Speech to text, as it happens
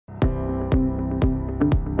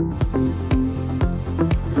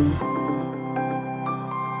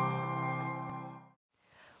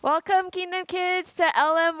Welcome, Kingdom Kids, to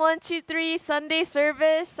Elem123 Sunday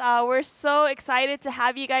service. We're so excited to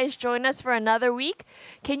have you guys join us for another week.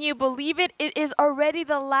 Can you believe it? It is already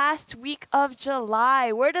the last week of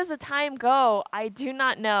July. Where does the time go? I do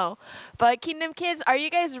not know. But Kingdom Kids, are you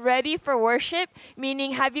guys ready for worship?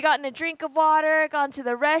 Meaning, have you gotten a drink of water, gone to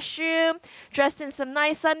the restroom, dressed in some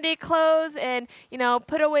nice Sunday clothes, and,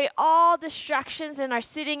 put away all distractions and are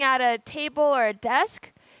sitting at a table or a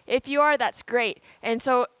desk? If you are, that's great. And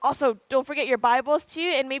so also don't forget your Bibles too,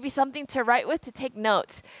 and maybe something to write with to take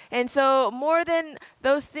notes. And so more than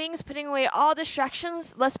those things, putting away all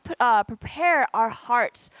distractions, let's prepare our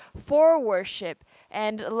hearts for worship.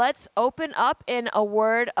 And let's open up in a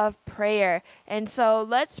word of prayer. And so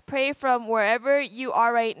let's pray from wherever you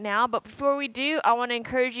are right now. But before we do, I want to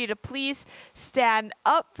encourage you to please stand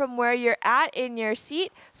up from where you're at in your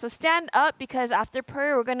seat. So stand up, because after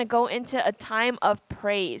prayer, we're going to go into a time of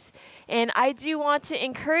praise. And I do want to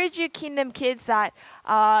encourage you, Kingdom Kids, that,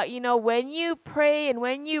 when you pray and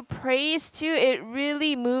when you praise too, it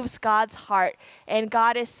really moves God's heart. And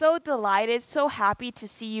God is so delighted, so happy to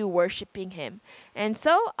see you worshiping Him. And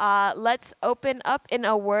so let's open up in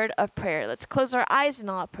a word of prayer. Let's close our eyes and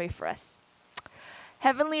I'll pray for us.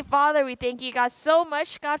 Heavenly Father, we thank you, God, so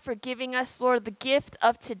much, God, for giving us, Lord, the gift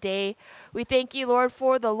of today. We thank you, Lord,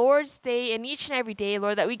 for the Lord's Day and each and every day,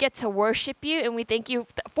 Lord, that we get to worship you. And we thank you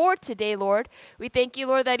for today, Lord. We thank you,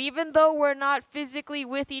 Lord, that even though we're not physically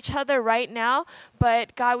with each other right now,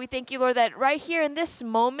 but God, we thank you, Lord, that right here in this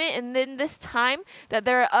moment and in this time, that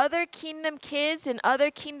there are other Kingdom Kids and other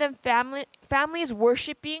Kingdom families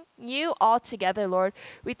worshiping you all together, Lord.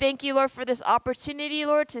 We thank you, Lord, for this opportunity,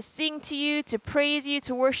 Lord, to sing to you, to praise you,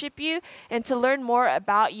 to worship you, and to learn more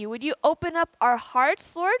about you. Would you open up our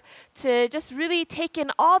hearts, Lord, to just really take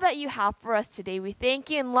in all that you have for us today? We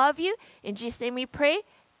thank you and love you. In Jesus' name we pray.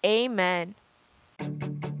 Amen.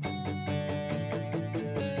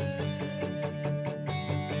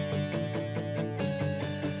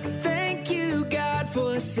 Thank you, God,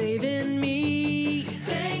 for saving me.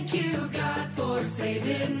 Thank you, God, for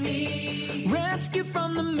saving me. Rescue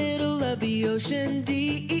from the middle of the ocean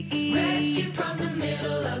deep. Rescue from the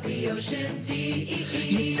middle of the ocean deep.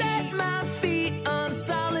 You set my feet on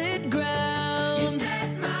solid ground. You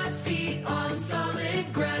set my feet on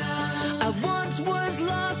solid ground. I once was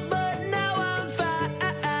lost, but now I'm found.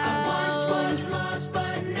 I once was lost,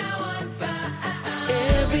 but now I'm found.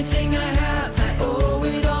 Everything I have, I owe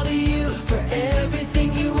it all to you. For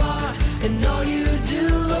everything you are and all you do,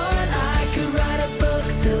 Lord, I could write a book,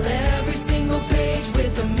 fill every single page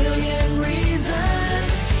with a million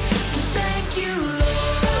reasons to thank you, Lord.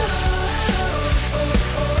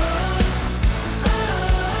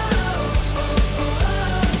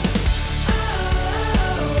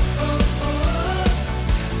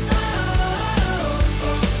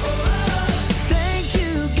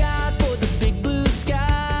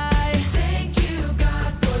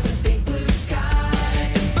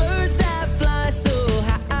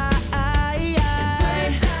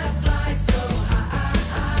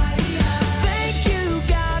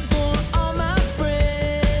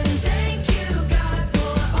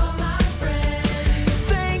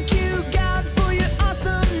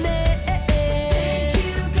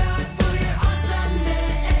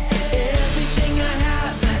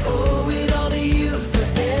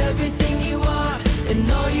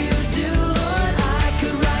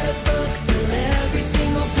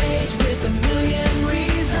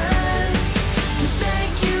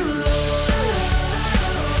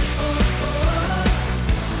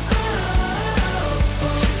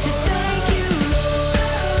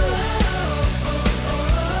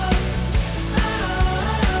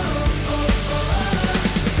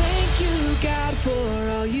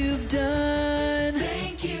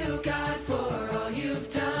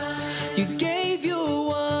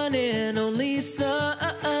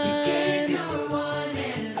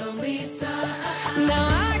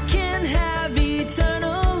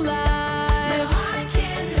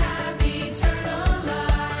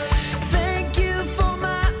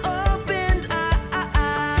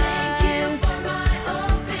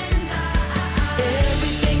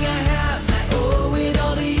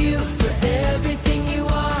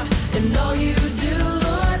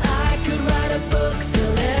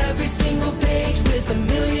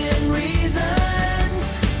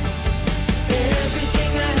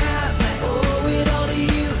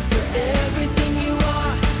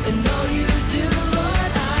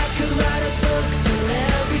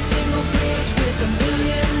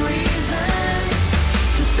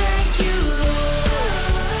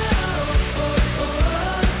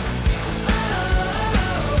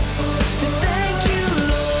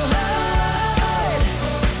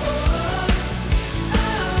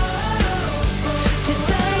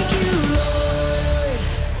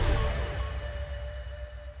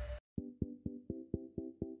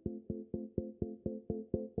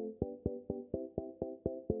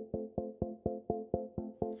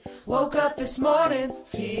 Woke up this morning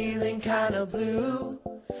feeling kinda blue.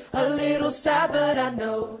 A little sad, but I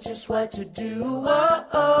know just what to do. Whoa,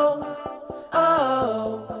 oh,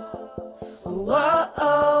 oh, whoa,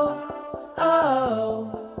 oh,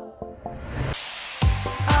 oh.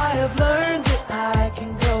 I have learned that I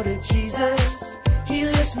can go to Jesus. He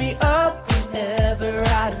lifts me up whenever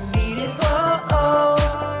I need it. Whoa, oh,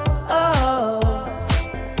 oh,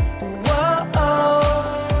 whoa, oh,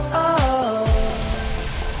 oh.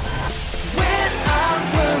 When I'm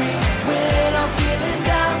worried, when I'm feeling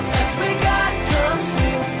down, that's when God comes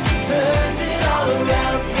through, turns it all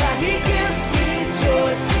around. Yeah, He gives me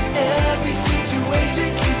joy in every situation,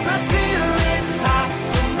 keeps my spirits high,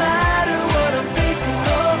 no matter what I'm facing.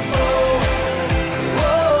 Oh, oh, oh,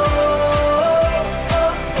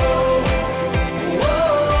 oh, oh.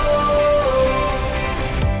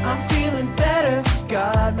 I'm feeling better,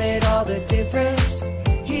 God made all the difference.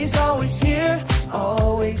 He's always here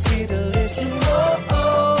to listen. Oh,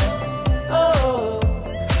 oh, oh,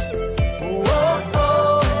 oh,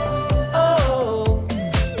 oh, oh.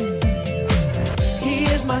 He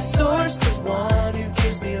is my source, the one who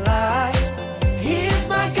gives me life. He is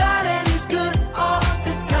my God and He's good all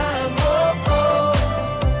the time. Oh, oh,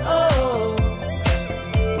 oh,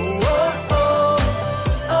 oh, oh,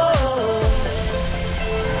 oh.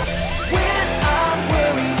 When I'm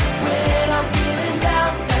worried, when I'm feeling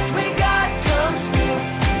down, that's when God comes through,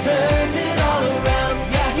 turns it all around.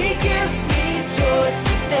 Yeah, He gives me joy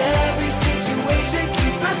in every situation,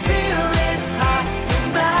 keeps my spirits high, no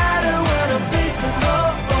matter what I'm facing. Oh,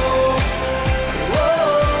 oh, oh,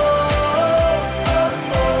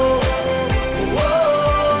 oh, oh, oh,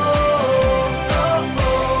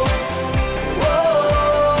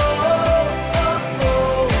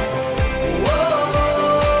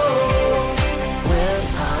 oh, When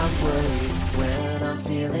I'm worried, when I'm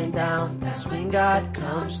feeling down, that's when God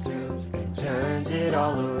comes through and turns it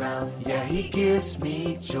all around. Yeah, He gives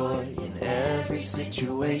me joy in every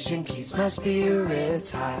situation, keeps my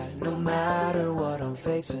spirits high, no matter what I'm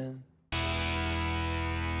facing.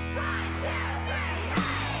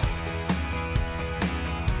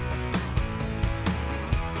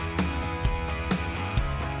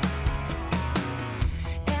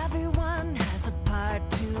 Everyone has a part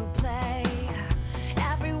to play.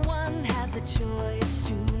 Everyone has a choice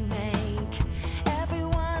to make.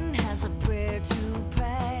 Everyone has a prayer to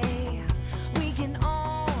pray. We can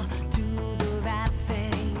all do the right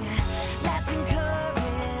thing. Let's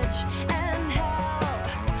encourage and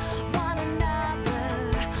help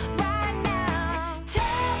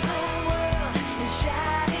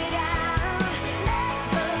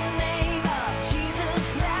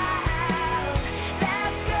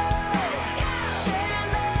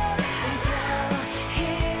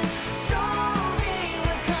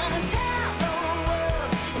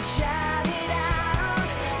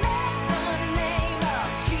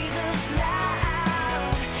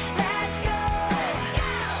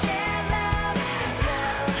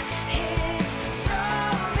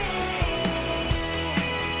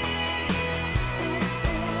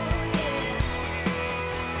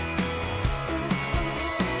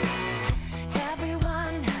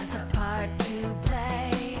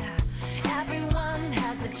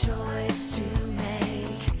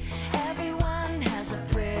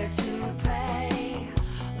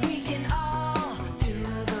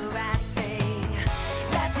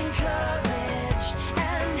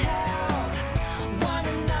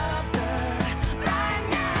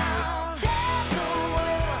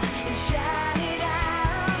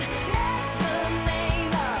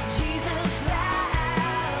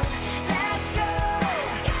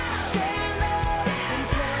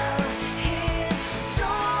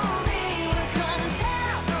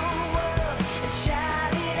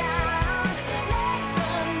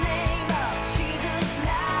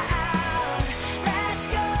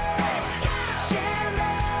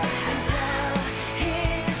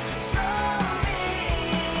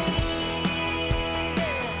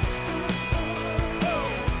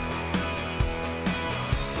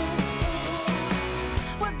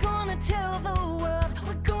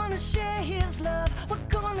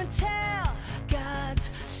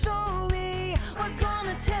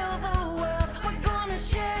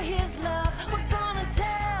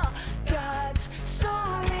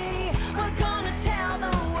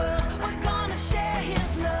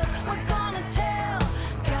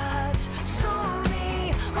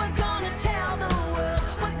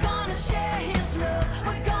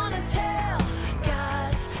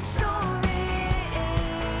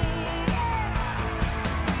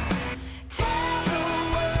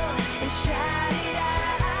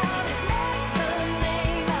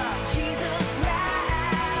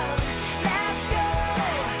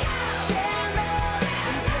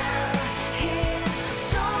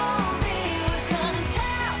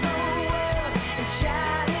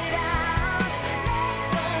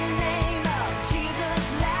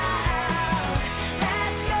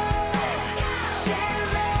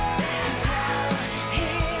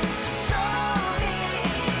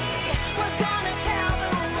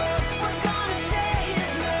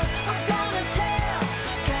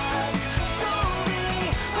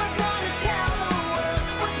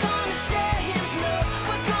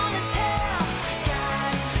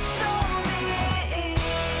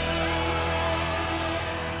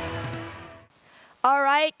All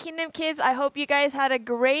right, Kingdom Kids, I hope you guys had a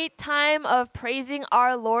great time of praising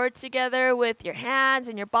our Lord together with your hands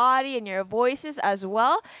and your body and your voices as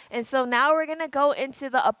well. And so now we're going to go into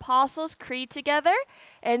the Apostles' Creed together.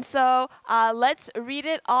 And so let's read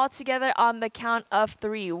it all together on the count of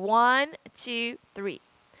 3. 1, 2, 3.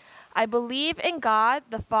 I believe in God,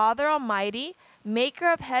 the Father Almighty,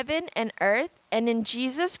 maker of heaven and earth, and in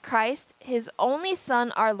Jesus Christ, his only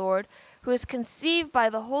Son, our Lord, who was conceived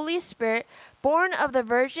by the Holy Spirit, born of the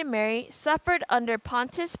Virgin Mary, suffered under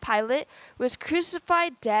Pontius Pilate, was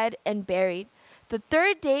crucified, dead, and buried. The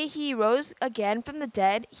third day he rose again from the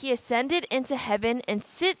dead. He ascended into heaven and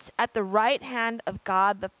sits at the right hand of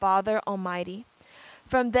God the Father Almighty.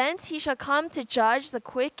 From thence he shall come to judge the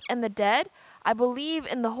quick and the dead. I believe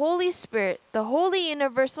in the Holy Spirit, the holy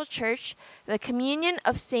universal church, the communion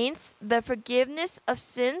of saints, the forgiveness of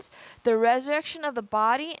sins, the resurrection of the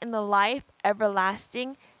body, and the life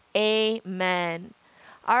everlasting. Amen.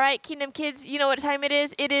 All right, Kingdom Kids, you know what time it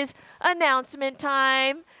is? It is announcement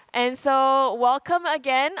time. And so welcome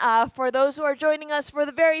again for those who are joining us for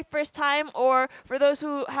the very first time, or for those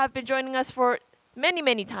who have been joining us for many,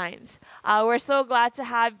 many times. We're so glad to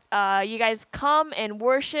have you guys come and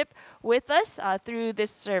worship with us through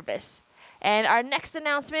this service. And our next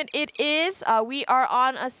announcement, it is we are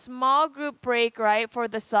on a small group break, right, for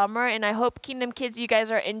the summer. And I hope, Kingdom Kids, you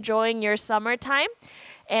guys are enjoying your summertime.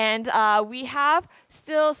 And we have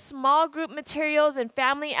still small group materials and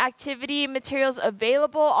family activity materials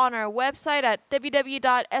available on our website at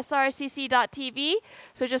www.srcc.tv.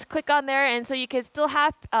 So just click on there, and so you can still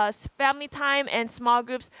have family time and small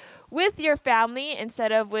groups with your family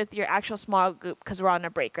instead of with your actual small group, because we're on a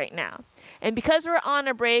break right now. And because we're on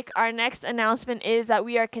a break, our next announcement is that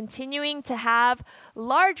we are continuing to have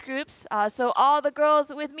large groups. So all the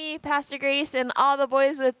girls with me, Pastor Grace, and all the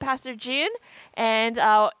boys with Pastor June. And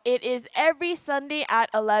it is every Sunday at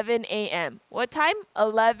 11 a.m. What time?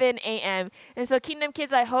 11 a.m. And so, Kingdom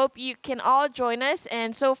Kids, I hope you can all join us.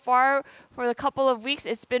 And so far, for the couple of weeks,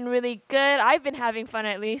 it's been really good. I've been having fun,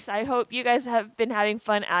 at least. I hope you guys have been having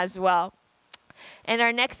fun as well. And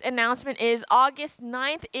our next announcement is August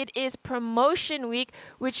 9th. It is promotion week,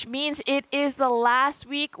 which means it is the last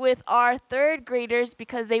week with our third graders,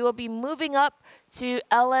 because they will be moving up to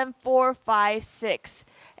Elem123.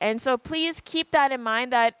 And so please keep that in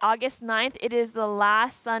mind, that August 9th, it is the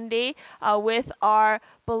last Sunday with our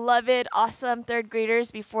beloved, awesome third graders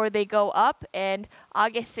before they go up. And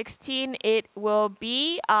August 16th, it will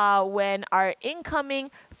be when our incoming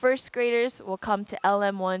first graders will come to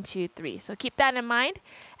Elem123. So keep that in mind.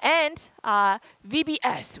 And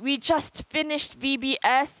VBS, we just finished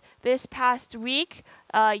VBS this past week.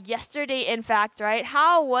 Yesterday, in fact, right?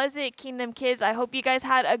 How was it, Kingdom Kids? I hope you guys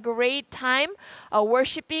had a great time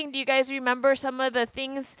worshiping. Do you guys remember some of the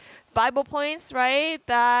things, Bible points, right?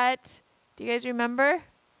 Do you guys remember?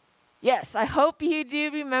 Yes, I hope you do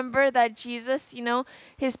remember that Jesus, you know,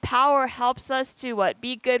 his power helps us to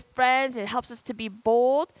be good friends. It helps us to be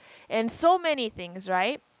bold and so many things,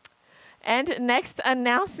 right? And next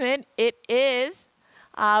announcement, it is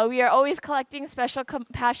we are always collecting special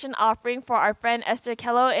compassion offering for our friend Esther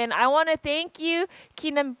Kello. And I want to thank you,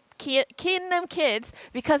 Kingdom Kids,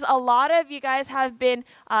 because a lot of you guys have been,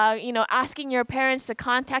 asking your parents to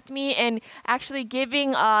contact me and actually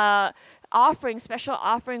giving special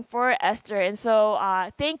offering for Esther. And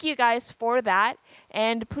so thank you guys for that.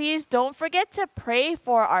 And please don't forget to pray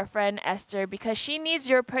for our friend Esther, because she needs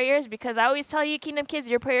your prayers, because I always tell you, Kingdom Kids,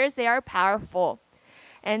 your prayers, they are powerful.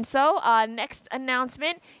 And so next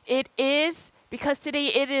announcement, it is, because today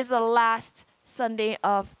it is the last Sunday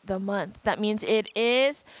of the month. That means it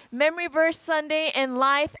is Memory Verse Sunday and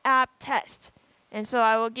Life App Test. And so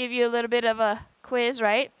I will give you a little bit of a quiz,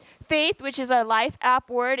 right? Faith, which is our Life App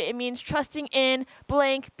word, it means trusting in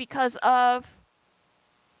blank because of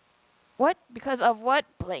what? Because of what?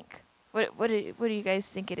 Blank. What do you guys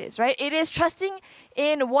think it is, right? It is trusting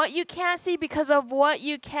in what you can't see because of what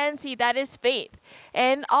you can see. That is faith.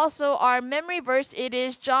 And also our memory verse, it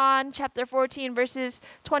is John chapter 14, verses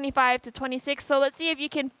 25 to 26. So let's see if you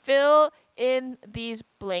can fill in these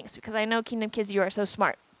blanks, because I know, Kingdom Kids, you are so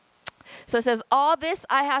smart. So it says, all this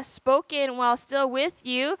I have spoken while still with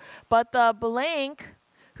you, but the blank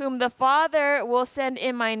whom the Father will send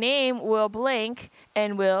in my name will blank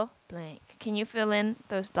and will blank. Can you fill in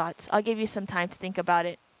those dots? I'll give you some time to think about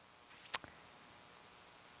it.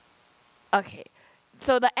 Okay,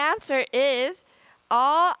 so the answer is,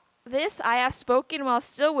 all this I have spoken while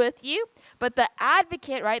still with you, but the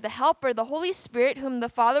advocate, right, the helper, the Holy Spirit, whom the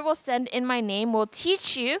Father will send in my name, will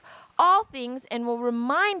teach you all things and will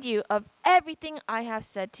remind you of everything I have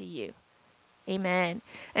said to you. Amen.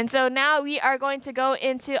 And so now we are going to go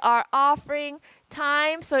into our offering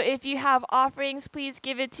time. So if you have offerings, please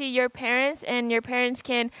give it to your parents, and your parents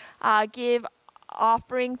can give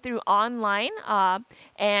offering through online.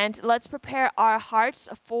 And let's prepare our hearts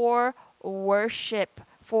for worship,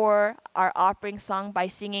 for our offering song by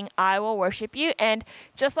singing I Will Worship You. And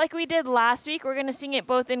just like we did last week, we're going to sing it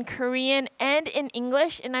both in Korean and in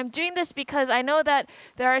English. And I'm doing this because I know that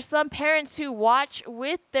there are some parents who watch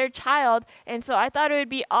with their child, and so I thought it would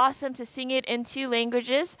be awesome to sing it in two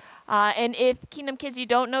languages. And if Kingdom Kids, you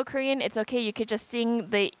don't know Korean, it's okay. You could just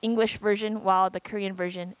sing the English version while the Korean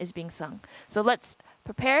version is being sung. So let's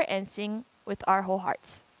prepare and sing with our whole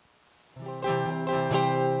hearts.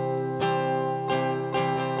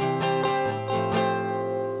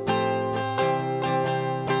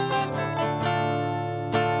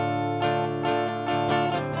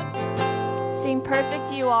 Sing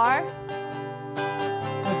Perfect You Are.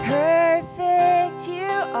 Perfect you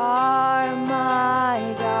are,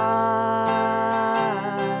 my God.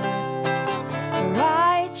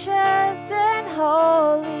 Righteous and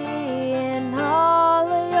holy in all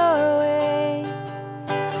of your ways.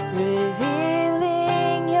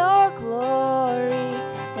 Revealing your glory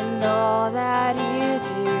in all that you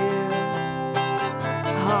do.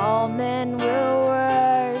 All men will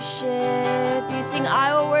worship you. Sing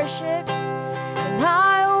I will worship. And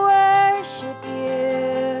I will worship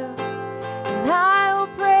you, and I will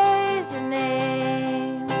praise your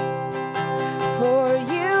name, for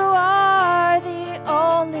you are the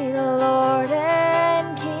only Lord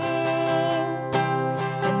and King.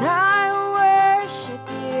 And I will worship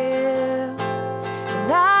you,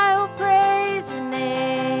 and I will praise your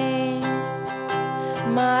name.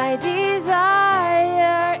 My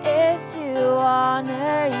desire is to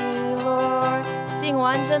honor you, Lord. Sing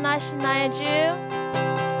완전하신 나의 주.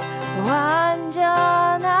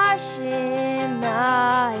 완전하신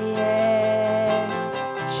나의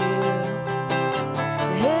주.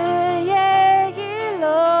 그의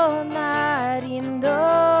길로 날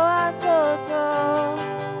인도하소서.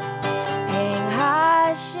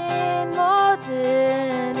 행하신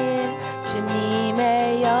모든 일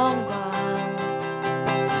주님의 영광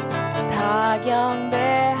다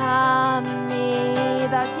경배합니다.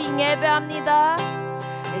 싱 예배합니다.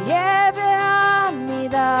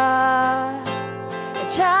 예배합니다.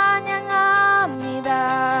 찬양합니다.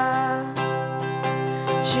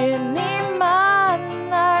 주님만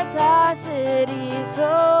날 다스리소서.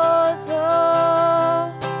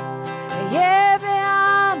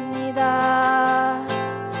 예배합니다.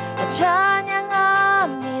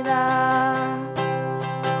 찬양합니다.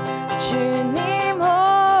 주님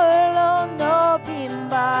홀로 높임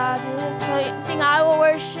받으소. Sing I will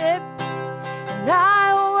worship. And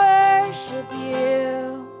I will worship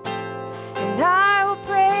you, and I will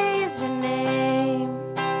praise your name,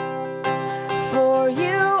 for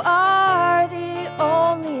you are the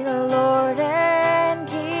only Lord and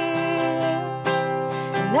King.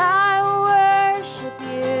 And I will worship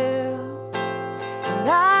you, and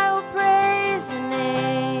I will praise your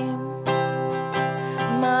name.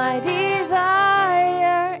 My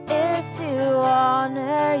desire is to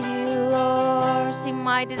honor you, Lord. See,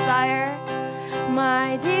 my desire.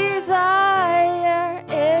 My desire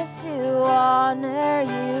is to honor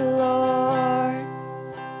you, Lord.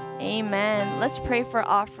 Amen. Let's pray for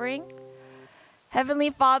offering. Heavenly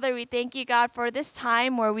Father, we thank you, God, for this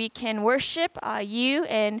time where we can worship you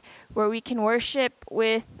and where we can worship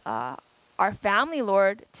with our family,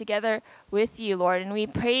 Lord, together with you, Lord. And we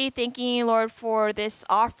pray, thanking you, Lord, for this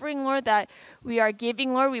offering, Lord, that we are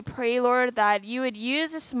giving, Lord. We pray, Lord, that you would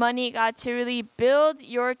use this money, God, to really build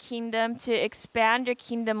your kingdom, to expand your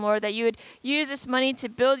kingdom, Lord, that you would use this money to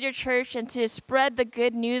build your church and to spread the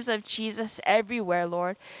good news of Jesus everywhere,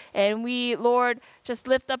 Lord. And we, Lord, just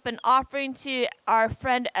lift up an offering to our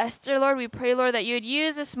friend Esther, Lord. We pray, Lord, that you would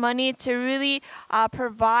use this money to really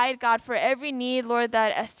provide, God, for every need, Lord,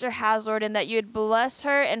 that Esther has, Lord, and that you would bless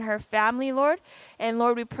her and her family, Lord. And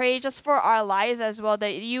Lord, we pray just for our lives as well,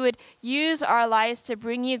 that you would use our lives to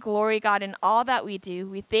bring you glory, God, in all that we do.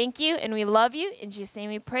 We thank you and we love you. In Jesus'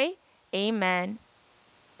 name we pray. Amen.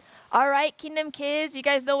 All right, Kingdom Kids, you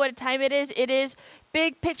guys know what time it is. It is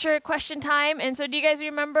big picture question time. And so do you guys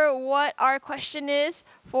remember what our question is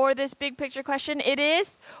for this big picture question? It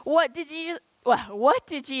is, what did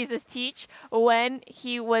Jesus teach when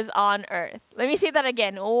he was on earth? Let me say that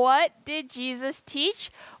again. What did Jesus teach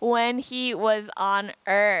when he was on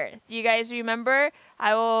earth? You guys remember?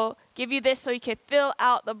 I will give you this so you can fill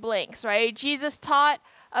out the blanks, right? Jesus taught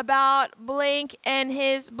about blank and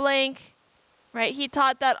his blank, right? He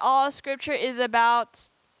taught that all scripture is about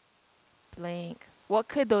blank. What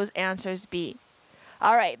could those answers be?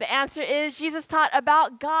 All right, the answer is Jesus taught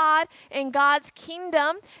about God and God's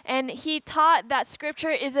kingdom, and he taught that scripture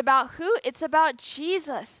is about who? It's about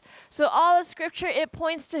Jesus. So all of scripture, it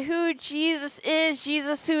points to who Jesus is,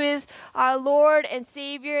 Jesus who is our Lord and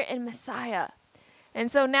Savior and Messiah. And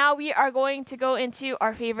so now we are going to go into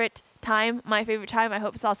our favorite time, my favorite time. I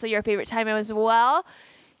hope it's also your favorite time as well.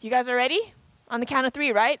 You guys are ready? On the count of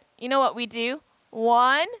 3, right? You know what we do.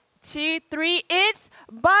 1, 2, 3, it's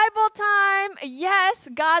Bible time. Yes,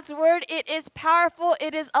 God's word, it is powerful,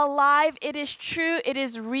 it is alive, it is true, it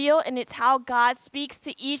is real, and it's how God speaks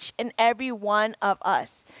to each and every one of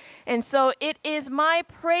us. And so it is my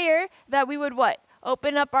prayer that we would what?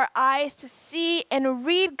 Open up our eyes to see and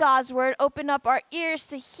read God's word, open up our ears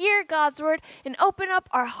to hear God's word, and open up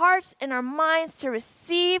our hearts and our minds to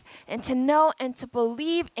receive and to know and to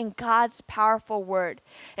believe in God's powerful word.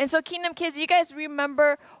 And so Kingdom Kids, you guys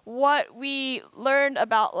remember what we learned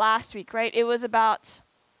about last week, right? It was about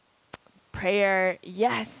prayer,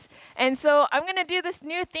 yes. And so I'm going to do this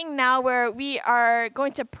new thing now where we are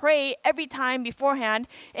going to pray every time beforehand,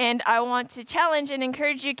 and I want to challenge and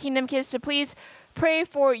encourage you, Kingdom Kids, to please pray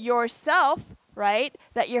for yourself, right?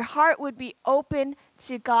 That your heart would be open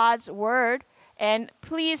to God's word. And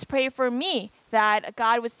please pray for me that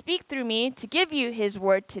God would speak through me to give you his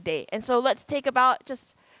word today. And so let's take about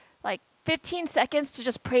just like 15 seconds to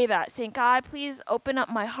just pray that, saying, God, please open up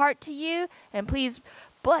my heart to you, and please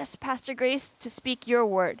bless Pastor Grace to speak your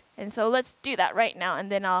word. And so let's do that right now,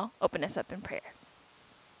 and then I'll open us up in prayer.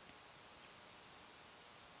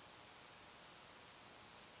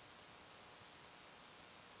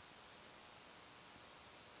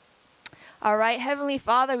 All right, Heavenly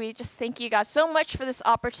Father, we just thank you, God, so much for this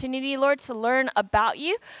opportunity, Lord, to learn about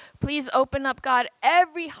you. Please open up, God,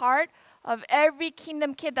 every heart of every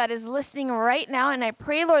Kingdom Kid that is listening right now. And I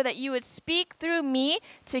pray, Lord, that you would speak through me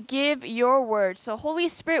to give your word. So Holy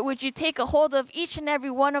Spirit, would you take a hold of each and every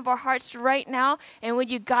one of our hearts right now, and would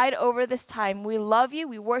you guide over this time? We love you.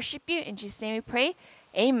 We worship you. In Jesus' name we pray.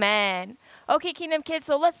 Amen. Okay, Kingdom Kids,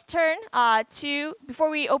 so let's turn to, before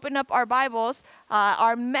we open up our Bibles,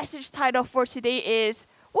 our message title for today is,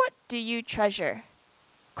 What Do You Treasure?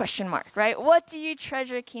 Question mark, right? What do you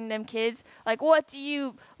treasure, Kingdom Kids? Like, what do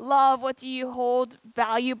you love? What do you hold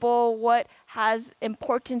valuable? What has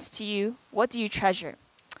importance to you? What do you treasure?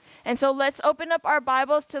 And so let's open up our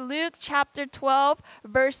Bibles to Luke chapter 12,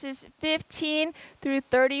 verses 15 through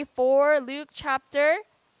 34. Luke chapter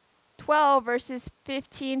 12, verses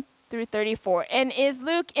 15 through 34. And is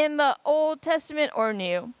Luke in the Old Testament or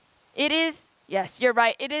New? It is. Yes, you're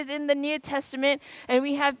right. It is in the New Testament, and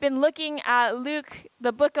we have been looking at Luke,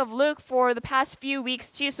 the book of Luke, for the past few weeks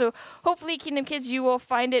too. So hopefully, Kingdom Kids, you will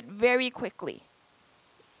find it very quickly.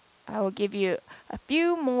 I will give you a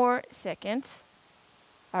few more seconds.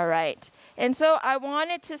 All right. And so I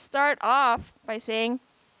wanted to start off by saying,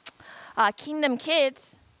 Kingdom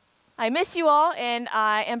Kids, I miss you all, and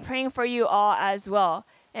I am praying for you all as well.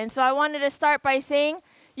 And so I wanted to start by saying,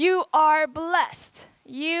 you are blessed.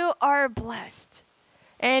 You are blessed.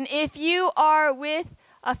 And if you are with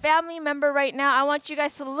a family member right now, I want you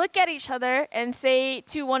guys to look at each other and say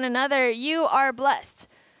to one another, you are blessed.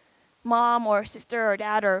 Mom or sister or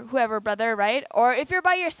dad or whoever, brother, right? Or if you're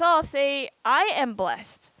by yourself, say, I am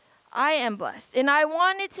blessed. I am blessed. And I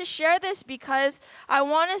wanted to share this because I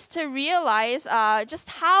want us to realize just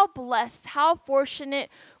how blessed, how fortunate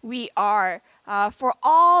we are for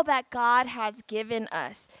all that God has given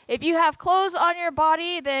us. If you have clothes on your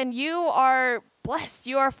body, then you are blessed.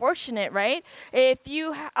 You are fortunate, right? If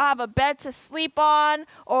you have a bed to sleep on,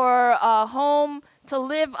 or a home to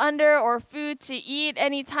live under, or food to eat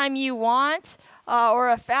anytime you want, or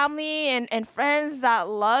a family and friends that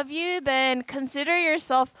love you, then consider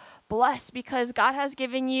yourself blessed because God has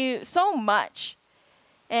given you so much.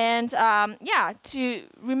 And to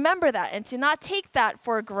remember that and to not take that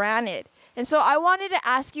for granted. And so I wanted to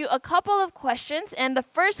ask you a couple of questions. And the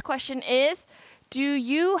first question is, do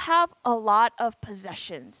you have a lot of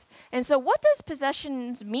possessions? And so what does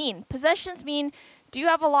possessions mean? Possessions mean, do you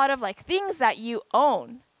have a lot of like things that you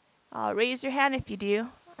own? Raise your hand if you do.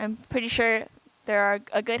 I'm pretty sure there are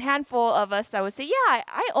a good handful of us that would say, yeah,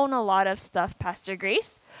 I own a lot of stuff, Pastor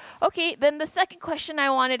Grace. Okay, then the second question I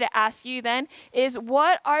wanted to ask you then is,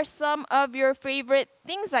 what are some of your favorite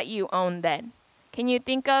things that you own then? Can you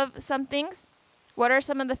think of some things? What are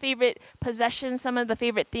some of the favorite possessions, some of the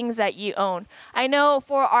favorite things that you own? I know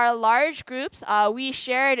for our large groups, we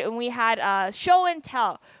shared and we had show and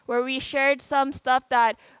tell, where we shared some stuff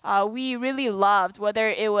that we really loved, whether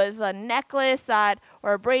it was a necklace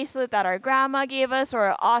or a bracelet that our grandma gave us, or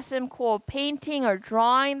an awesome, cool painting or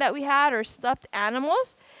drawing that we had, or stuffed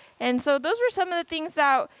animals. And so those were some of the things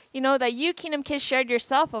that, that you Kingdom Kids shared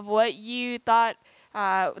yourself of what you thought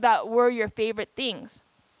that were your favorite things.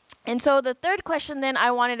 And so the third question then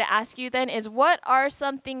I wanted to ask you then is, what are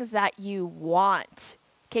some things that you want?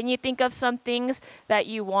 Can you think of some things that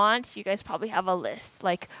you want? You guys probably have a list.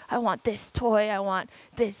 Like, I want this toy, I want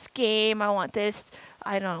this game, I want this,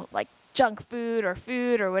 I don't know, like junk food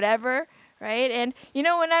or whatever, right? And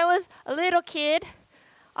when I was a little kid,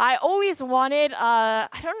 I always wanted, I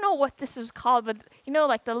don't know what this is called, but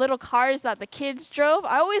like the little cars that the kids drove.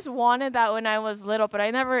 I always wanted that when I was little, but I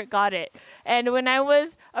never got it. And when I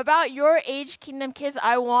was about your age, Kingdom Kids,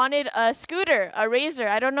 I wanted a scooter, a Razor.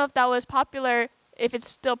 I don't know if that was popular, if it's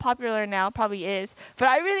still popular now, probably is. But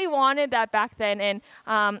I really wanted that back then. And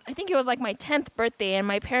I think it was like my 10th birthday, and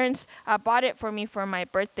my parents bought it for me for my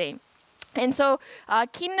birthday. And so,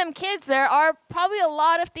 Kingdom Kids, there are probably a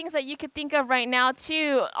lot of things that you could think of right now,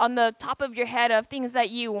 too, on the top of your head of things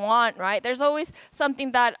that you want, right? There's always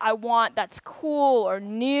something that I want that's cool or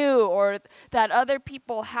new or that other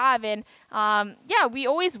people have. And, we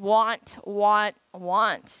always want.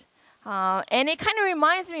 And it kind of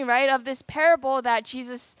reminds me, right, of this parable that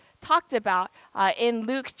Jesus talked about in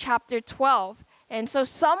Luke chapter 12. And so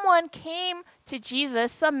someone came to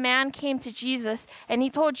Jesus, some man came to Jesus, and he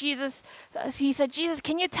told Jesus, he said, Jesus,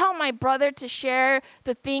 can you tell my brother to share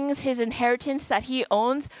the things, his inheritance that he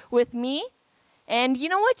owns with me? And you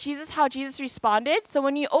know what, how Jesus responded? So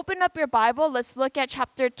when you open up your Bible, let's look at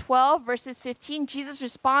chapter 12, verses 15. Jesus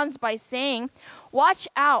responds by saying, watch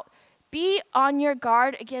out, be on your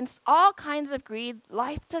guard against all kinds of greed.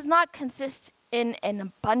 Life does not consist in an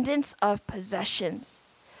abundance of possessions.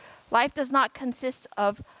 Life does not consist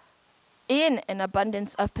in an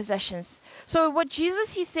abundance of possessions. So what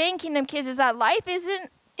he's saying, Kingdom Kids, is that life isn't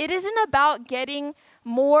about getting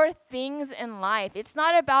more things in life. It's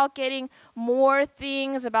not about getting more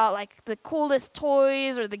things, about like the coolest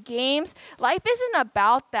toys or the games. Life isn't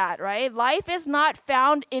about that, right? Life is not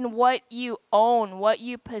found in what you own, what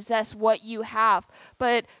you possess, what you have.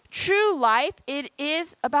 But true life, it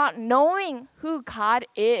is about knowing who God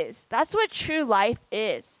is. That's what true life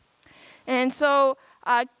is. And so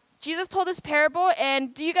Jesus told this parable,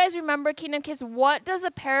 and do you guys remember, Kingdom Kids, what is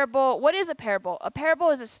a parable? A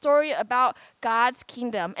parable is a story about God's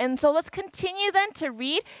kingdom. And so let's continue then to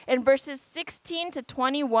read in verses 16 to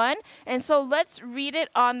 21. And so let's read it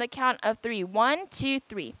on the count of 3. 1, 2,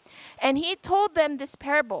 3. And he told them this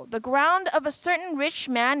parable. The ground of a certain rich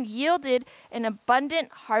man yielded an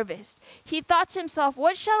abundant harvest. He thought to himself,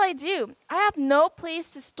 what shall I do? I have no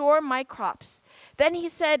place to store my crops. Then he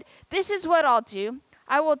said, this is what I'll do.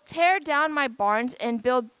 I will tear down my barns and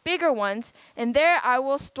build bigger ones, and there I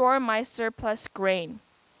will store my surplus grain.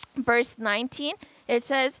 Verse 19, it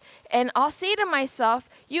says, and I'll say to myself,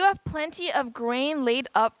 you have plenty of grain laid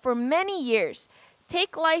up for many years.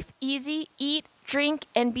 Take life easy, eat, drink,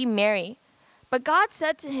 and be merry. But God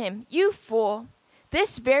said to him, you fool,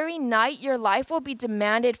 this very night your life will be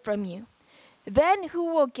demanded from you. Then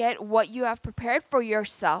who will get what you have prepared for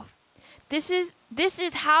yourself? This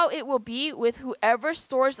is how it will be with whoever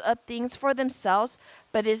stores up things for themselves,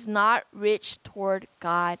 but is not rich toward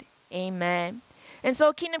God. Amen. And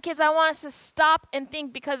so, Kingdom Kids, I want us to stop and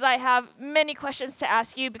think, because I have many questions to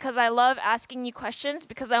ask you, because I love asking you questions,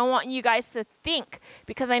 because I want you guys to think,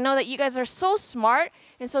 because I know that you guys are so smart.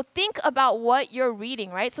 And so think about what you're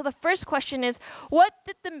reading, right? So the first question is, what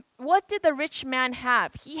did the rich man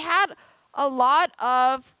have? He had a lot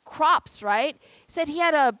of crops, right? He said he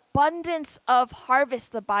had an abundance of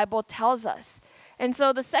harvest, the Bible tells us. And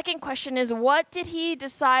so the second question is, what did he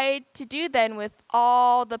decide to do then with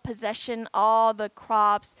all the possession, all the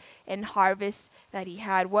crops and harvest that he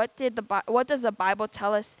had? What does the Bible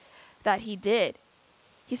tell us that he did?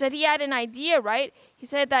 He said he had an idea, right? He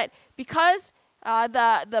said that because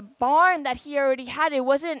the barn that he already had, it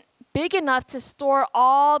wasn't big enough to store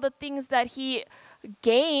all the things that he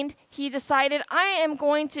gained, he decided, I am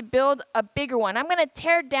going to build a bigger one. I'm going to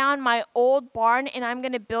tear down my old barn and I'm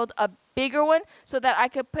going to build a bigger one so that I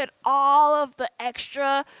could put all of the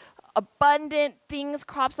extra abundant things,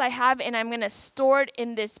 crops I have, and I'm going to store it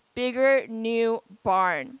in this bigger new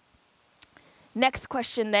barn. Next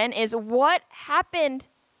question then is, what happened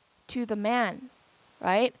to the man,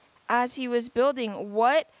 right? As he was building,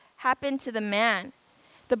 what happened to the man?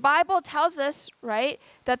 The Bible tells us, right,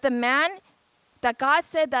 that the man that God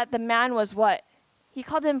said that the man was what? He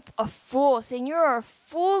called him a fool, saying, "You're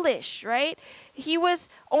foolish," right? He was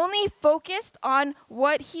only focused on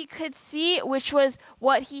what he could see, which was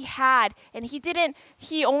what he had. And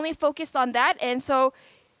he only focused on that. And so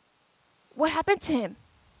what happened to him?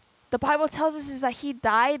 The Bible tells us is that he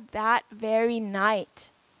died that very night.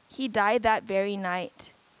 He died that very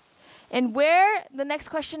night. And the next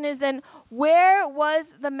question is then, where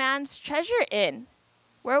was the man's treasure in?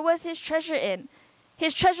 Where was his treasure in?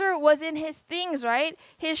 His treasure was in his things, right?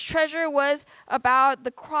 His treasure was about the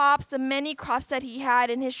crops, the many crops that he had.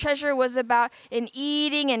 And his treasure was about in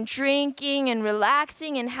eating and drinking and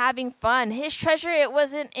relaxing and having fun. His treasure, it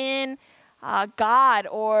wasn't in God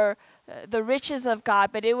or the riches of God,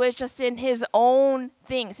 but it was just in his own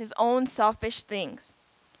things, his own selfish things.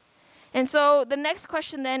 And so the next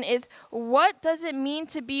question then is, what does it mean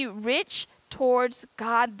to be rich towards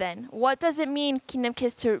God then? What does it mean, Kingdom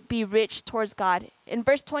Kids, to be rich towards God? In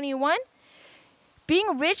verse 21,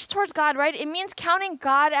 being rich towards God, right? It means counting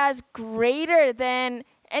God as greater than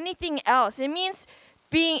anything else. It means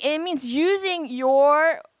using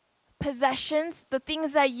your possessions, the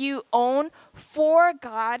things that you own, for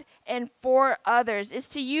God and for others. It's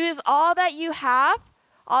to use all that you have,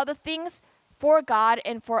 all the things, for God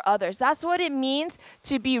and for others. That's what it means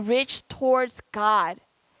to be rich towards God.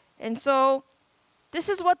 And so this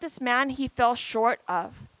is what this man, he fell short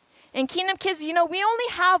of. And Kingdom Kids, we only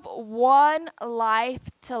have one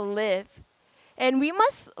life to live. And we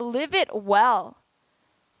must live it well.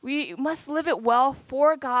 We must live it well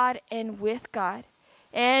for God and with God.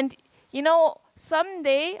 And,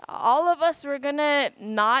 someday all of us, we're going to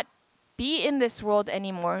not be in this world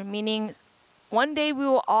anymore, meaning one day we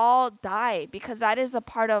will all die, because that is a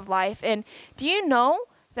part of life. And do you know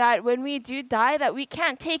that when we do die, that we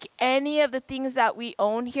can't take any of the things that we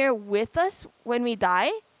own here with us when we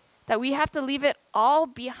die? That we have to leave it all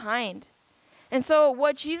behind. And so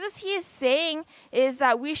what Jesus, he is saying is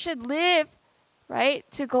that we should live, right,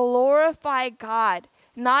 to glorify God,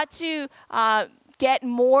 not to get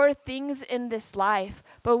more things in this life,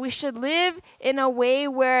 but we should live in a way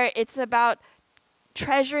where it's about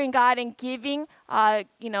treasuring God and giving, the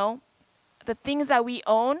things that we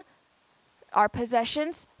own, our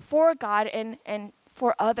possessions, for God and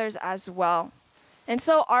for others as well. And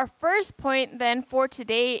so our first point then for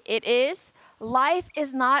today, it is, life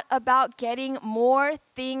is not about getting more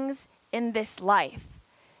things in this life.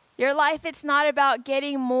 Your life, it's not about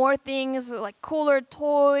getting more things like cooler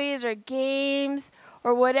toys or games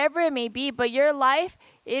or whatever it may be, but your life,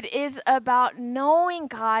 it is about knowing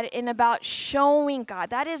God and about showing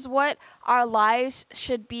God. That is what our lives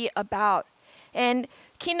should be about. And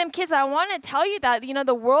Kingdom Kids, I want to tell you that,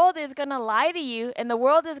 the world is going to lie to you, and the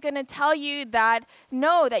world is going to tell you that,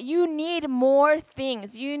 no, that you need more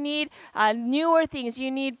things. You need newer things.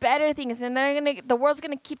 You need better things. And the world's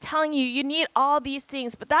going to keep telling you, you need all these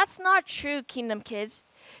things. But that's not true, Kingdom Kids.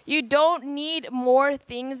 You don't need more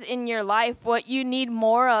things in your life. What you need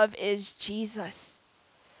more of is Jesus.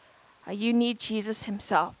 You need Jesus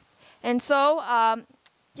himself. And so,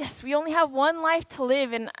 yes, we only have one life to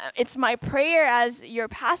live, and it's my prayer as your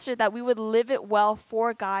pastor that we would live it well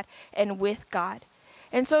for God and with God.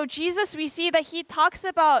 And so Jesus, we see that he talks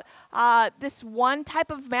about this one type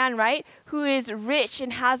of man, right, who is rich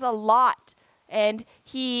and has a lot, and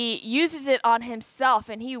he uses it on himself,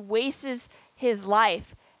 and he wastes his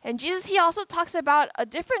life. And Jesus, he also talks about a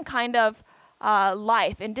different kind of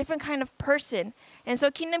life and different kind of person. And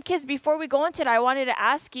so, Kingdom Kids, before we go into it, I wanted to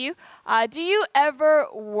ask you, do you ever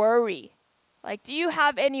worry? Like, do you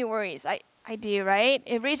have any worries? I do, right?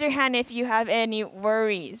 Raise your hand if you have any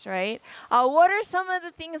worries, right? What are some of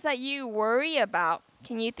the things that you worry about?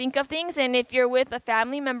 Can you think of things? And if you're with a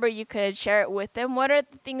family member, you could share it with them. What are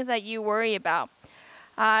the things that you worry about?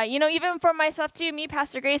 Even for myself too, me,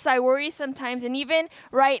 Pastor Grace, I worry sometimes. And even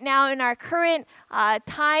right now in our current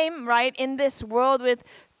time, right, in this world with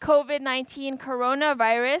COVID-19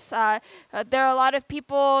 coronavirus, there are a lot of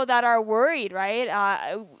people that are worried,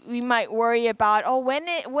 right? We might worry about, when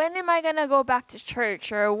am I going to go back to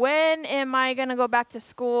church? Or when am I going to go back to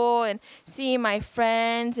school and see my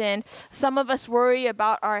friends? And some of us worry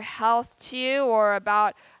about our health too, or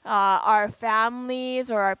about our families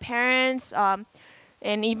or our parents,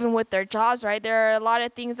 and even with their jobs, right? There are a lot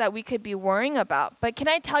of things that we could be worrying about. But can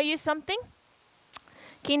I tell you something?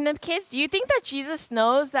 Kingdom Kids, do you think that Jesus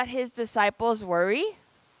knows that his disciples worry?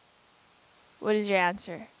 What is your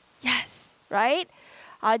answer? Yes, right?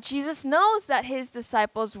 Jesus knows that his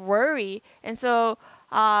disciples worry. And so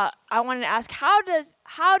I wanted to ask,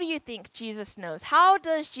 how do you think Jesus knows? How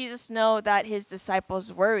does Jesus know that his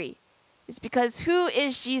disciples worry? It's because who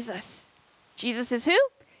is Jesus? Jesus is who?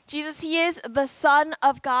 Jesus, he is the Son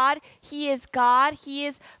of God. He is God. He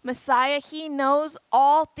is Messiah. He knows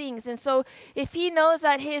all things. And so if he knows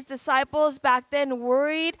that his disciples back then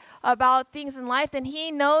worried about things in life, then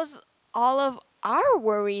he knows all of our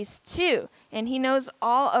worries too. And he knows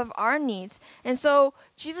all of our needs. And so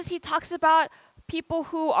Jesus, he talks about people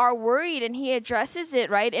who are worried, and he addresses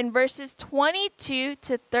it, right, in verses 22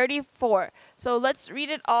 to 34. So let's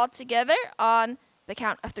read it all together on the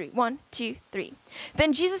count of 3. 1, 2, 3.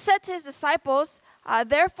 Then Jesus said to his disciples,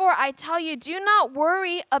 therefore I tell you, do not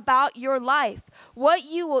worry about your life, what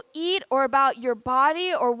you will eat, or about your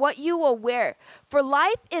body, or what you will wear. For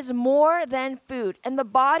life is more than food, and the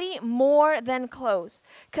body more than clothes.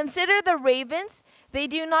 Consider the ravens. They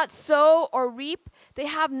do not sow or reap. They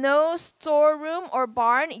have no storeroom or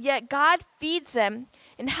barn, yet God feeds them.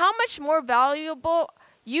 And how much more valuable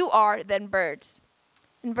you are than birds.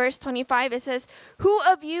 In verse 25, it says, who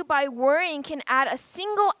of you by worrying can add a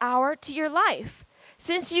single hour to your life?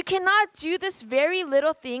 Since you cannot do this very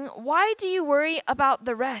little thing, why do you worry about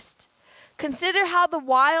the rest? Consider how the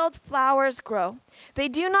wild flowers grow. They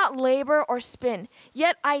do not labor or spin.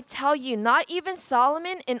 Yet I tell you, not even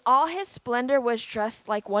Solomon in all his splendor was dressed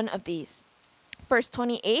like one of these. Verse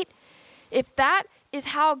 28, if that is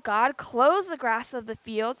how God clothes the grass of the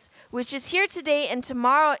fields, which is here today and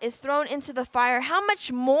tomorrow is thrown into the fire, how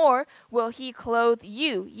much more will he clothe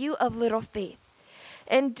you, you of little faith?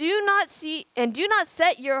 And do not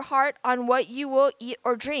set your heart on what you will eat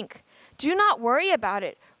or drink. Do not worry about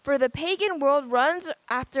it, for the pagan world runs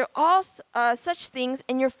after all such things,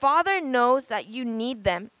 and your Father knows that you need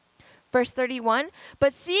them. Verse 31,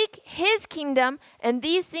 but seek his kingdom, and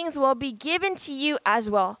these things will be given to you as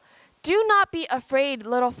well. Do not be afraid,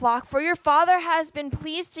 little flock, for your Father has been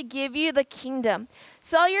pleased to give you the kingdom.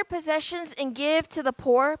 Sell your possessions and give to the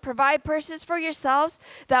poor. Provide purses for yourselves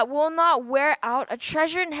that will not wear out, a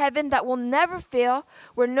treasure in heaven that will never fail,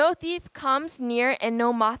 where no thief comes near and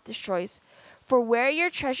no moth destroys. For where your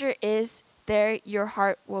treasure is, there your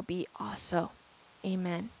heart will be also.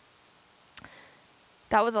 Amen.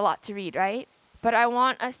 That was a lot to read, right? But I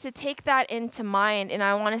want us to take that into mind, and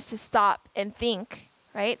I want us to stop and think.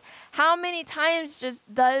 Right? How many times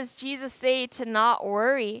does Jesus say to not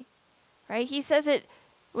worry? Right? He says it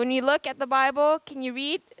when you look at the Bible. Can you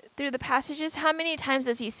read through the passages? How many times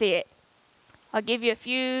does he say it? I'll give you a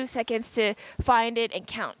few seconds to find it and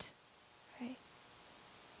count. Right?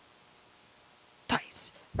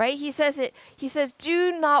 Twice. Right? He says it. He says,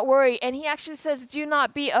 do not worry. And he actually says, do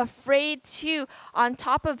not be afraid too on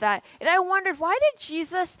top of that. And I wondered, why did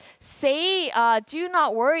Jesus say, do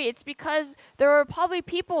not worry? It's because there were probably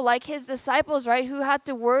people like his disciples, right, who had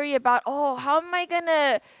to worry about, oh, how am I going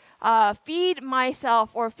to feed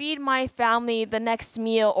myself or feed my family the next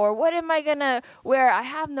meal? Or what am I going to wear? I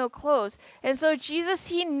have no clothes. And so Jesus,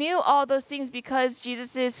 he knew all those things because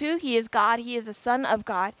Jesus is who? He is God. He is the Son of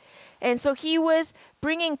God. And so he was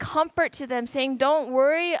bringing comfort to them, saying, don't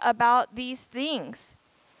worry about these things.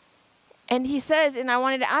 And he says, and I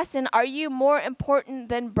wanted to ask them, are you more important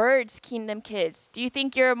than birds, Kingdom Kids? Do you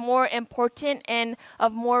think you're more important and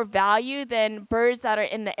of more value than birds that are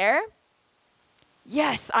in the air?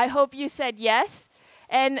 Yes, I hope you said yes.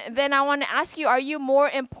 And then I want to ask you, are you more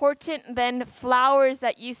important than flowers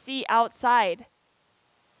that you see outside?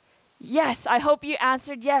 Yes, I hope you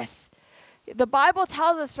answered yes. The Bible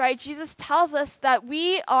tells us, right? Jesus tells us that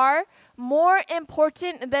we are more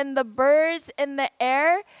important than the birds in the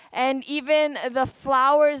air and even the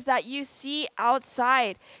flowers that you see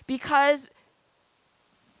outside, because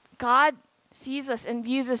God sees us and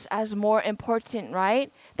views us as more important,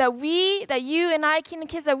 right? That you and I, Kingdom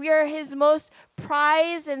Kids, that we are his most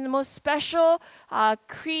prized and most special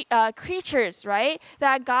creatures, right?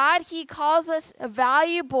 That God, he calls us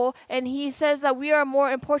valuable, and he says that we are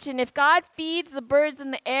more important. If God feeds the birds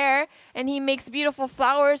in the air and he makes beautiful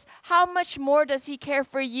flowers, how much more does he care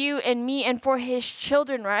for you and me and for his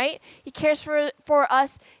children, right? He cares for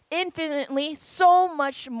us infinitely, so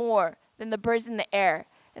much more than the birds in the air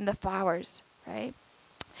and the flowers, right?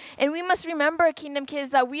 And we must remember, Kingdom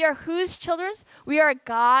Kids, that we are whose children? We are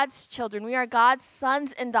God's children. We are God's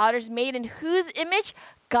sons and daughters, made in whose image?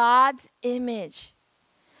 God's image.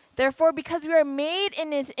 Therefore, because we are made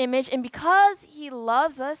in his image and because he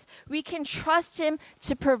loves us, we can trust him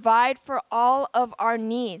to provide for all of our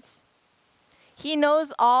needs. He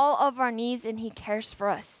knows all of our needs and he cares for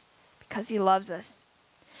us because he loves us.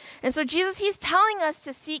 And so Jesus, he's telling us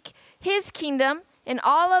to seek his kingdom, and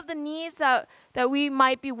all of the needs that we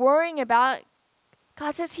might be worrying about,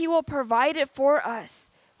 God says he will provide it for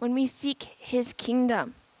us when we seek his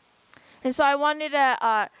kingdom. And so I wanted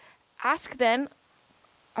to ask then,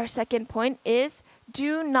 our second point is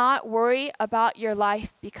do not worry about your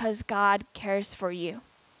life because God cares for you.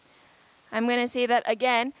 I'm going to say that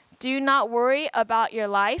again. Do not worry about your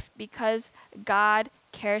life because God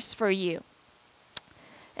cares for you.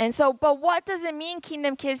 And so, but what does it mean,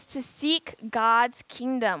 Kingdom Kids, to seek God's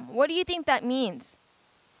kingdom? What do you think that means?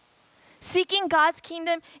 Seeking God's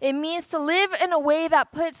kingdom, it means to live in a way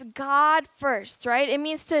that puts God first, right? It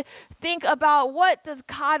means to think about what does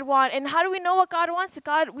God want, and how do we know what God wants?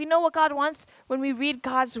 We know what God wants when we read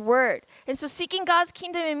God's word. And so seeking God's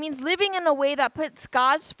kingdom, it means living in a way that puts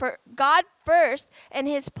God first and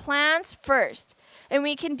his plans first. And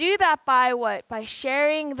we can do that by what? By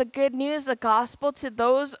sharing the good news, the gospel to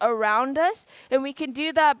those around us. And we can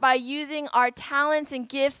do that by using our talents and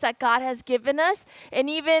gifts that God has given us, and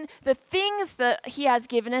even the things that he has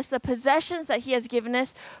given us, the possessions that he has given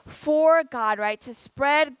us for God, right? To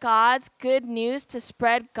spread God's good news, to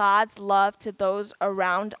spread God's love to those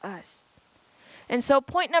around us. And so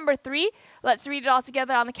point number 3, let's read it all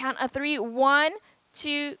together on the count of 3. 1,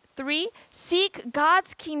 2, 3. Seek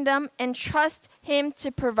God's kingdom and trust him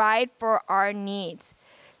to provide for our needs.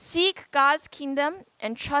 Seek God's kingdom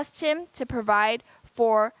and trust him to provide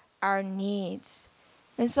for our needs.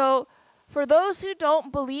 And so for those who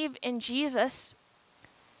don't believe in Jesus,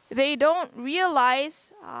 they don't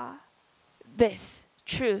realize this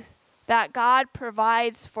truth, that God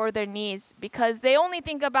provides for their needs, because they only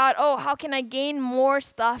think about, oh, how can I gain more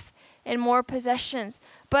stuff and more possessions?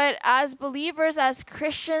 But as believers, as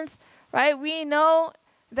Christians, right, we know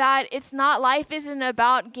that life isn't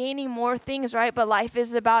about gaining more things, right? But life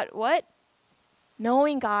is about what?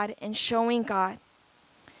 Knowing God and showing God.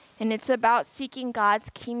 And it's about seeking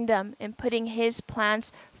God's kingdom and putting his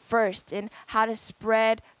plans first, and how to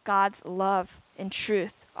spread God's love and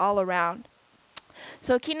truth all around.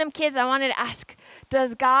 So Kingdom Kids, I wanted to ask,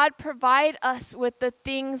 does God provide us with the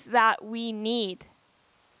things that we need?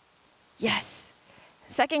 Yes.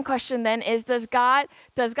 Second question then is, does God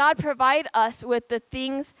provide us with the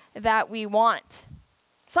things that we want?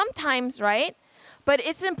 Sometimes, right? But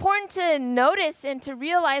it's important to notice and to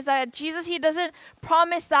realize that Jesus, he doesn't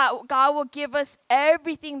promise that God will give us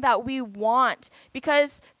everything that we want,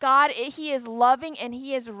 because God, he is loving and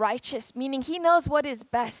he is righteous, meaning he knows what is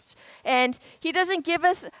best. And he doesn't give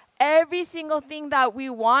us every single thing that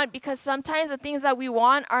we want, because sometimes the things that we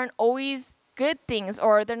want aren't always good things,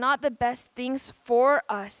 or they're not the best things for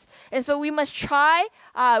us. And so we must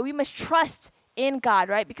trust in God,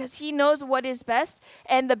 right? Because he knows what is best,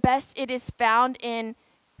 and the best, it is found in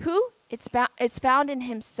who? It's found in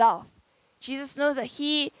himself. Jesus knows that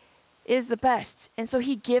he is the best, and so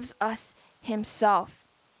he gives us himself.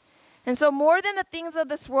 And so more than the things of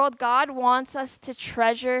this world, God wants us to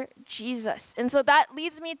treasure Jesus. And so that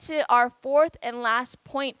leads me to our fourth and last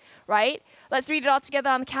point, right? Let's read it all together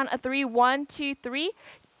on the count of 3. 1, 2, 3.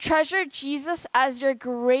 Treasure Jesus as your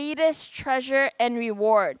greatest treasure and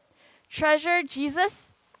reward. Treasure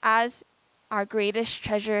Jesus as our greatest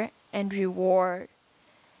treasure and reward.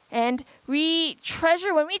 And when we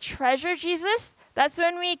treasure Jesus, that's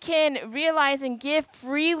when we can realize and give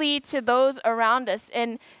freely to those around us,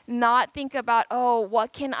 and not think about, oh,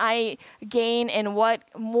 what can I gain and what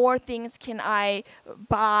more things can I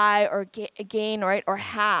buy or gain, right, or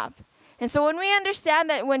have. And so when we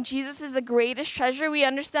understand that when Jesus is the greatest treasure, we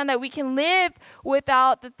understand that we can live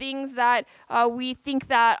without the things that we think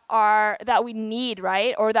that we need,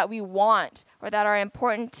 right, or that we want, or that are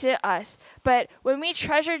important to us. But when we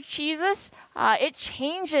treasure Jesus, it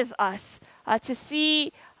changes us to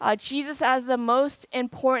see Jesus as the most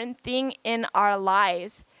important thing in our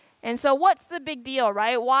lives. And so what's the big deal,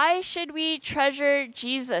 right? Why should we treasure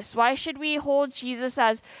Jesus? Why should we hold Jesus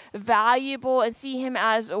as valuable and see him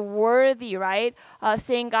as worthy, right?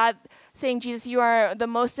 Saying, Jesus, you are the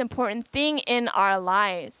most important thing in our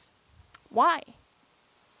lives. Why?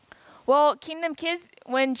 Well, Kingdom Kids,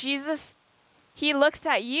 when Jesus, he looks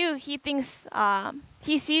at you, he thinks,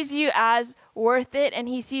 he sees you as worth it, and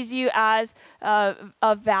he sees you as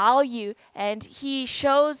a value, and he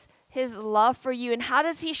shows his love for you. And how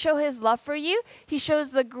does he show his love for you? He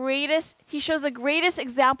shows the greatest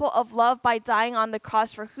example of love by dying on the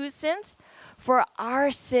cross for whose sins? For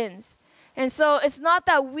our sins. And so it's not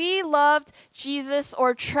that we loved Jesus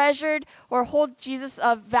or treasured or hold Jesus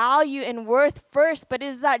of value and worth first, but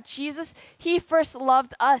is that Jesus, he first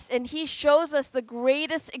loved us, and he shows us the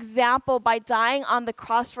greatest example by dying on the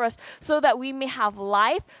cross for us, so that we may have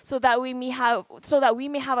life, so that we may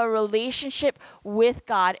have a relationship with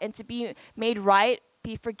God, and to be made right,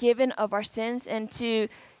 be forgiven of our sins, and to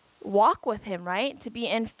walk with him, right? To be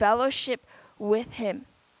in fellowship with him.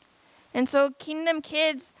 And so, Kingdom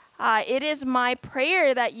Kids, it is my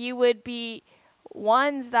prayer that you would be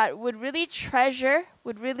ones that would really treasure,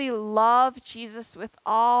 would really love Jesus with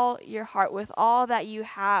all your heart, with all that you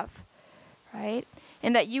have, right?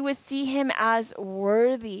 And that you would see him as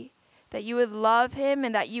worthy, that you would love him,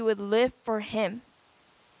 and that you would live for him.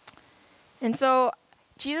 And so,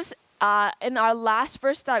 Jesus, in our last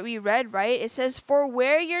verse that we read, right, it says, "For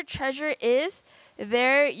where your treasure is,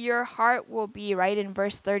 there your heart will be," right, in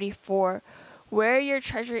verse 34. Where your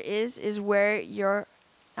treasure is where your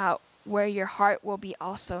heart will be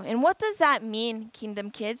also. And what does that mean, Kingdom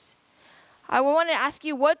Kids? I want to ask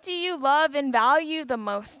you, what do you love and value the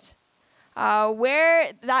most?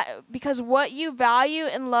 Because what you value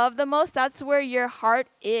and love the most, that's where your heart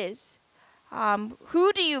is.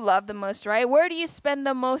 Who do you love the most, right? Where do you spend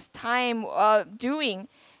the most time doing?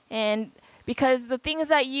 And because the things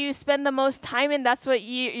that you spend the most time in, that's what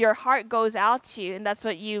your heart goes out to, and that's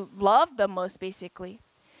what you love the most, basically.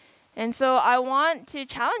 And so I want to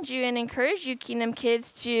challenge you and encourage you, Kingdom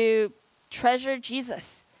Kids, to treasure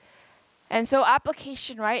Jesus. And so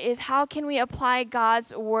application, right, is how can we apply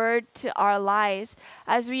God's word to our lives?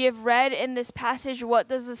 As we have read in this passage, what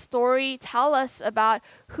does the story tell us about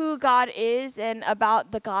who God is and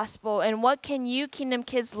about the gospel? And what can you, Kingdom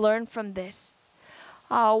Kids, learn from this?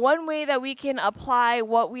 One way that we can apply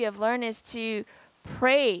what we have learned is to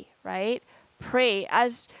pray, right? Pray.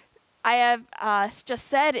 As I have just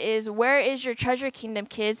said, is where is your treasure, Kingdom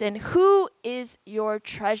Kids? And who is your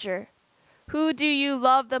treasure? Who do you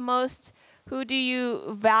love the most? Who do you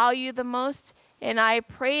value the most? And I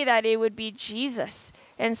pray that it would be Jesus.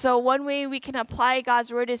 And so one way we can apply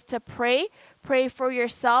God's word is to pray. Pray for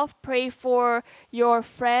yourself. Pray for your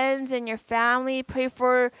friends and your family. Pray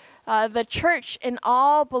for the church and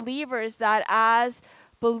all believers, that as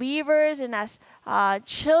believers and as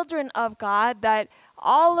children of God, that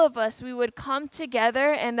all of us, we would come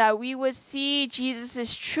together and that we would see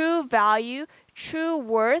Jesus' true value, true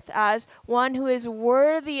worth as one who is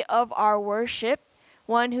worthy of our worship,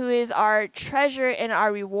 one who is our treasure and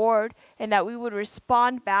our reward, and that we would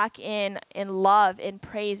respond back in love and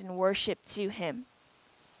praise and worship to him.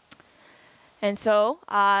 And so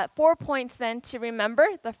 4 points then to remember.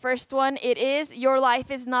 The first one, it is your life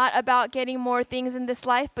is not about getting more things in this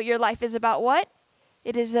life, but your life is about what?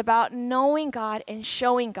 It is about knowing God and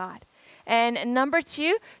showing God. And number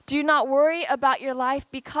 2, do not worry about your life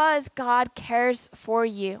because God cares for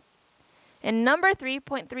you. And number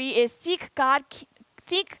 3.3 is seek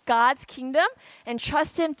God's kingdom and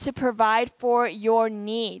trust him to provide for your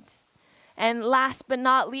needs. And last but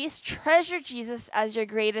not least, treasure Jesus as your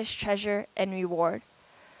greatest treasure and reward.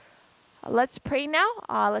 Let's pray now.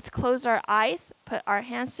 Let's close our eyes, put our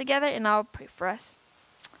hands together, and I'll pray for us.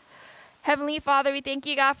 Heavenly Father, we thank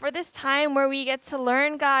you, God, for this time where we get to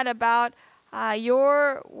learn, God, about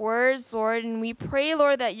your words, Lord. And we pray,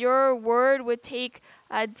 Lord, that your word would take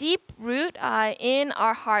a deep root in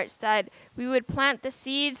our hearts, that we would plant the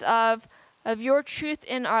seeds of your truth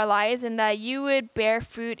in our lives, and that you would bear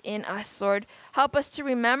fruit in us, Lord. Help us to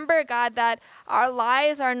remember, God, that our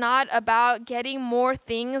lives are not about getting more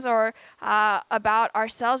things or about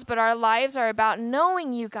ourselves, but our lives are about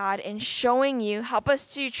knowing you, God, and showing you. Help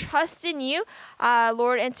us to trust in you,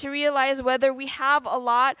 Lord, and to realize whether we have a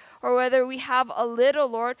lot or whether we have a little,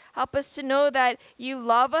 Lord. Help us to know that you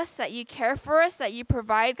love us, that you care for us, that you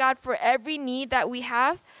provide, God, for every need that we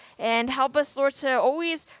have. And help us, Lord, to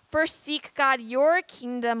always first seek, God, your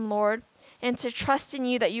kingdom, Lord, and to trust in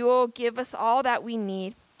you that you will give us all that we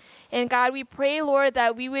need. And God, we pray, Lord,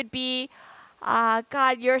 that we would be,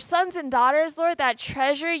 God, your sons and daughters, Lord, that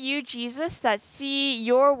treasure you, Jesus, that see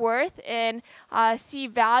your worth and see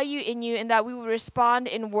value in you, and that we would respond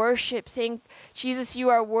in worship, saying, Jesus, you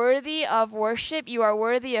are worthy of worship. You are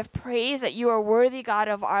worthy of praise, that you are worthy, God,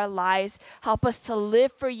 of our lives. Help us to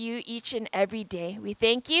live for you each and every day. We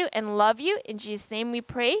thank you and love you. In Jesus' name we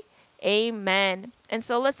pray. Amen. And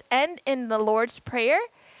so let's end in the Lord's Prayer.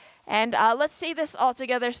 And let's say this all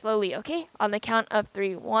together slowly, okay? On the count of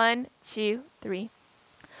 3. 1, 2, 3.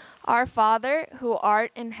 Our Father, who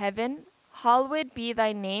art in heaven, hallowed be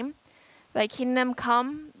thy name. Thy kingdom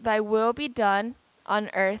come, thy will be done on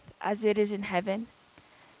earth as it is in heaven.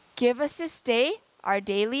 Give us this day our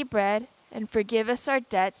daily bread, and forgive us our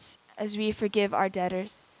debts as we forgive our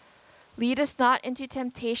debtors. Lead us not into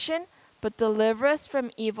temptation, but deliver us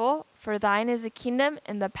from evil. For thine is the kingdom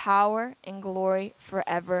and the power and glory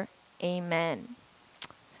forever. Amen.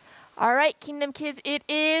 All right, Kingdom Kids, it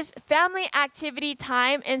is family activity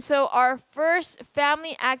time. And so our first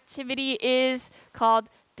family activity is called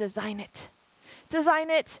Design It.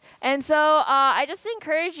 design it. And so I just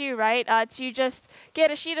encourage you, right, to just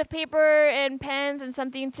get a sheet of paper and pens and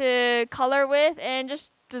something to color with, and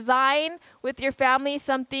just design with your family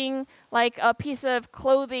something like a piece of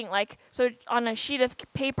clothing, like, so on a sheet of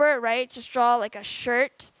paper, right, just draw like a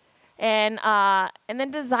shirt, and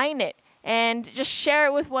then design it and just share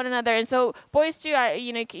it with one another. And so boys too,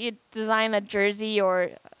 you design a jersey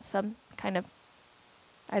or some kind of,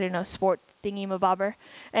 I don't know, sport thingy-mabobber.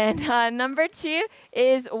 And number 2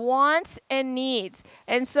 is wants and needs.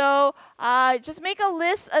 And so just make a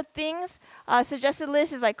list of things. Suggested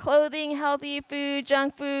list is like clothing, healthy food,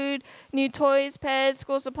 junk food, new toys, pets,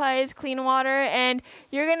 school supplies, clean water. And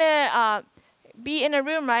you're going to be in a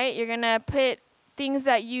room, right? You're going to put things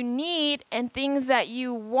that you need and things that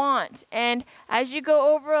you want. And as you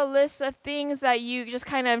go over a list of things that you just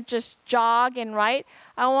kind of just jog and write,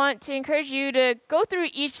 I want to encourage you to go through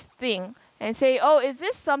each thing and say, oh, is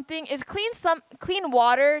clean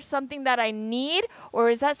water something that I need, or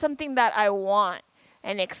is that something that I want?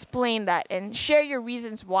 And explain that and share your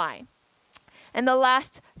reasons why. And the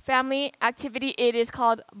last family activity, it is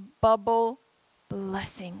called bubble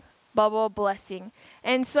blessing. Bubble blessing.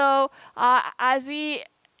 And so as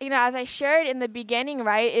I shared in the beginning,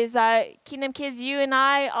 right, is that Kingdom Kids, you and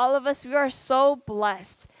I, all of us, we are so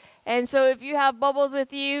blessed. And so if you have bubbles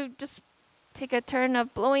with you, just take a turn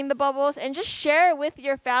of blowing the bubbles and just share with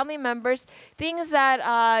your family members things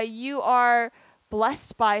that you are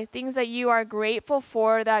blessed by, things that you are grateful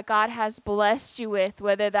for that God has blessed you with,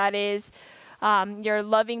 whether that is your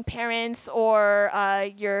loving parents or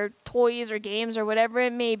your toys or games or whatever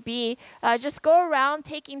it may be. Just go around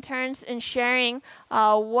taking turns and sharing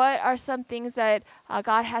what are some things that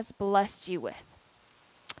God has blessed you with.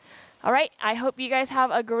 All right, I hope you guys have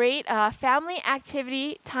a great family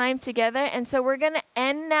activity time together. And so we're going to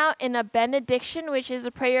end now in a benediction, which is a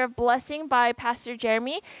prayer of blessing by Pastor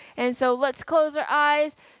Jeremy. And so let's close our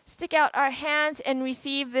eyes, stick out our hands, and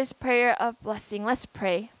receive this prayer of blessing. Let's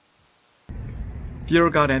pray. Dear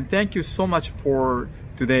God, and thank you so much for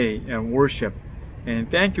today and worship. And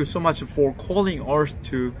thank you so much for calling us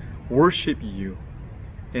to worship you.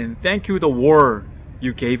 And thank you the word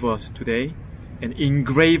you gave us today and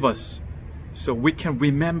engrave us so we can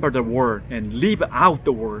remember the word and live out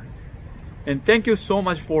the word. And thank you so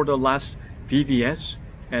much for the last VBS,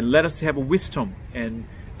 and let us have wisdom and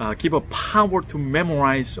give a power to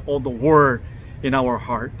memorize all the word in our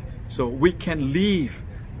heart so we can live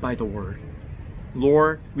by the word.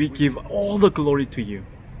 Lord, we give all the glory to you.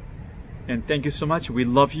 And thank you so much. We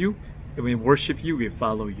love you, and we worship you, we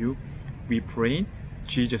follow you. We pray in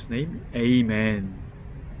Jesus' name, amen.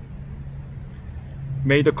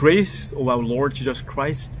 May the grace of our Lord Jesus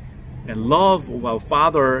Christ and love of our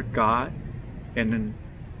Father God and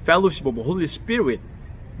fellowship of the Holy Spirit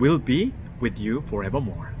will be with you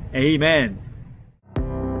forevermore. Amen.